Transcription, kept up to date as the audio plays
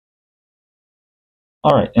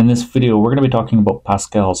All right, in this video, we're going to be talking about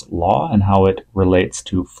Pascal's law and how it relates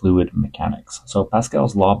to fluid mechanics. So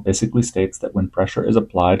Pascal's law basically states that when pressure is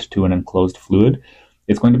applied to an enclosed fluid,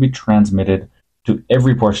 it's going to be transmitted to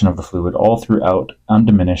every portion of the fluid all throughout,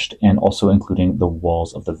 undiminished, and also including the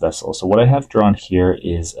walls of the vessel. So what I have drawn here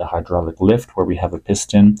is a hydraulic lift where we have a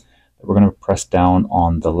piston that we're going to press down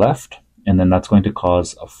on the left, and then that's going to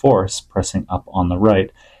cause a force pressing up on the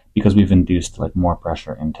right because we've induced more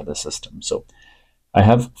pressure into the system. So I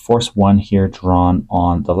have force 1 here drawn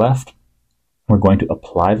on the left. We're going to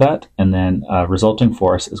apply that, and then resulting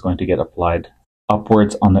force is going to get applied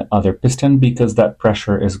upwards on the other piston because that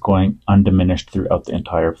pressure is going undiminished throughout the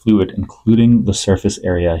entire fluid, including the surface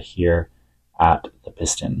area here at the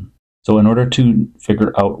piston. So in order to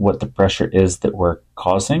figure out what the pressure is that we're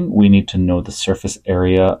causing, we need to know the surface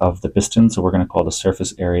area of the piston. So we're going to call the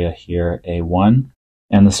surface area here A1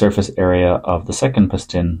 and the surface area of the second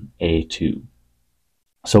piston A2.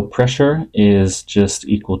 So pressure is just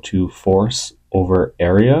equal to force over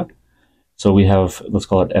area. So we have, let's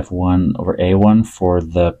call it F1 over A1 for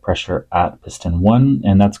the pressure at piston 1,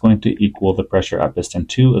 and that's going to equal the pressure at piston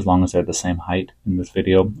 2 as long as they're the same height in this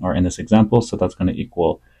video or in this example. So that's going to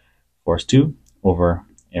equal force 2 over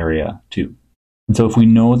area 2. And so if we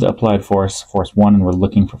know the applied force, force 1, and we're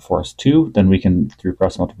looking for force 2, then we can, through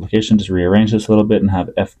cross multiplication, just rearrange this a little bit and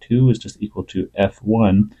have F2 is just equal to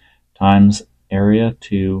F1 times area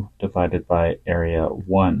 2 divided by area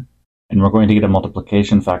 1. And we're going to get a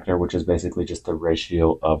multiplication factor, which is basically just the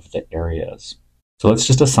ratio of the areas. So let's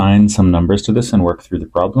just assign some numbers to this and work through the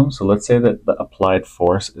problem. So let's say that the applied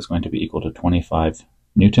force is going to be equal to 25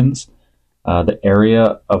 newtons. The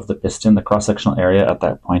area of the piston, the cross-sectional area at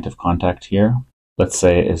that point of contact here, let's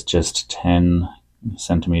say is just 10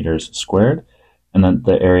 centimeters squared. And then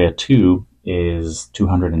the area 2 is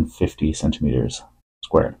 250 centimeters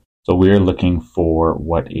squared. So we're looking for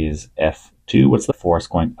what is F2, what's the force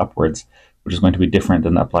going upwards, which is going to be different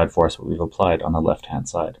than the applied force that we've applied on the left-hand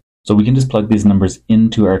side. So we can just plug these numbers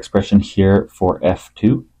into our expression here for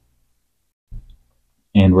F2.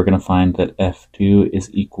 And we're going to find that F2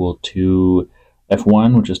 is equal to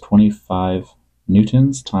F1, which is 25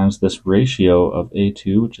 newtons, times this ratio of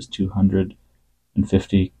A2, which is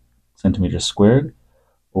 250 centimeters squared,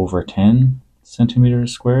 over 10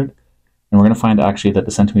 centimeters squared. And we're going to find actually that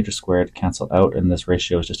the centimeters squared cancel out, and this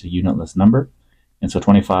ratio is just a unitless number. And so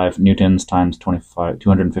 25 newtons times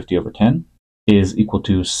 250 over 10 is equal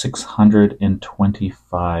to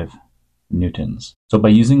 625 newtons. So by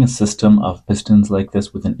using a system of pistons like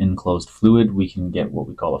this with an enclosed fluid, we can get what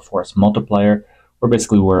we call a force multiplier, where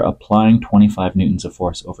basically we're applying 25 newtons of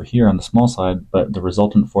force over here on the small side, but the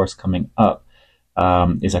resultant force coming up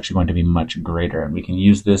is actually going to be much greater. And we can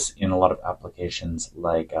use this in a lot of applications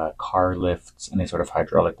like car lifts, any sort of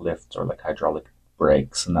hydraulic lifts, or like hydraulic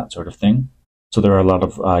brakes and that sort of thing. So there are a lot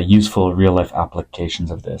of useful real-life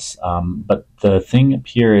applications of this. But the thing up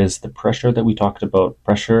here is the pressure that we talked about.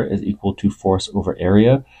 Pressure is equal to force over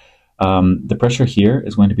area. The pressure here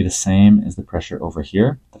is going to be the same as the pressure over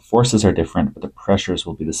here. The forces are different, but the pressures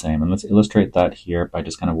will be the same. And let's illustrate that here by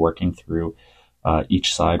just kind of working through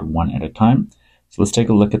each side one at a time. So let's take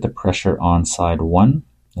a look at the pressure on side 1.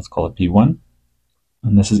 Let's call it P1.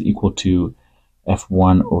 And this is equal to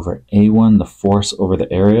F1 over A1, the force over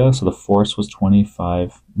the area. So the force was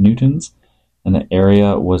 25 newtons, and the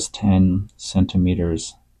area was 10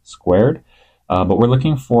 centimeters squared. But we're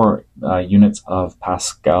looking for units of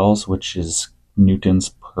pascals, which is newtons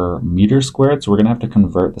per meter squared. So we're going to have to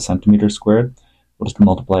convert the centimeters squared. We'll just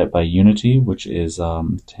multiply it by unity, which is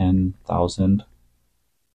 10,000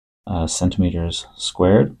 centimeters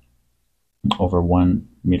squared over 1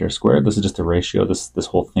 meter squared. This is just a ratio. This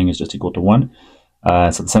whole thing is just equal to 1.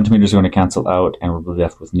 So the centimeters are going to cancel out, and we'll be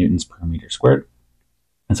left with newtons per meter squared.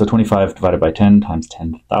 And so 25 divided by 10 times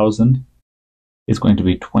 10,000 is going to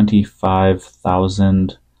be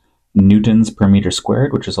 25,000 newtons per meter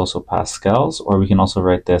squared, which is also pascals, or we can also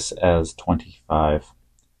write this as 25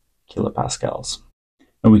 kilopascals.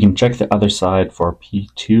 And we can check the other side for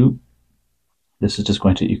P2. This is just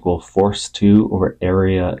going to equal force 2 over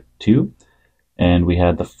area 2. And we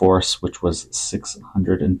had the force, which was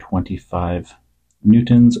 625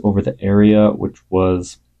 newtons over the area, which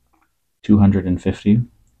was 250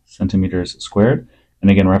 centimeters squared. And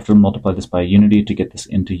again, we have to multiply this by unity to get this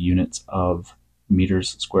into units of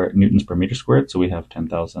meters squared, newtons per meter squared. So we have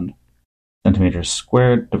 10,000 centimeters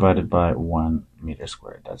squared divided by 1 meter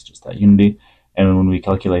squared. That's just that unity. And when we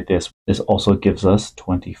calculate this, this also gives us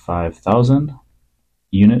 25,000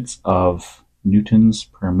 units of newtons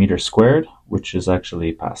per meter squared, which is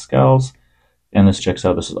actually pascals. And this checks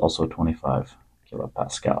out. This is also 25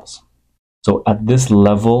 kilopascals. So at this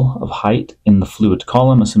level of height in the fluid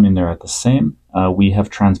column, assuming they're at the same, we have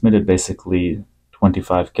transmitted basically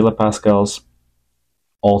 25 kilopascals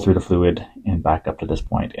all through the fluid and back up to this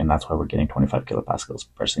point, and that's why we're getting 25 kilopascals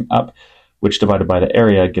pressing up, which divided by the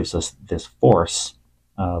area gives us this force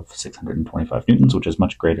of 625 newtons, which is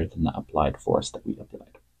much greater than the applied force that we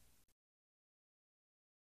applied.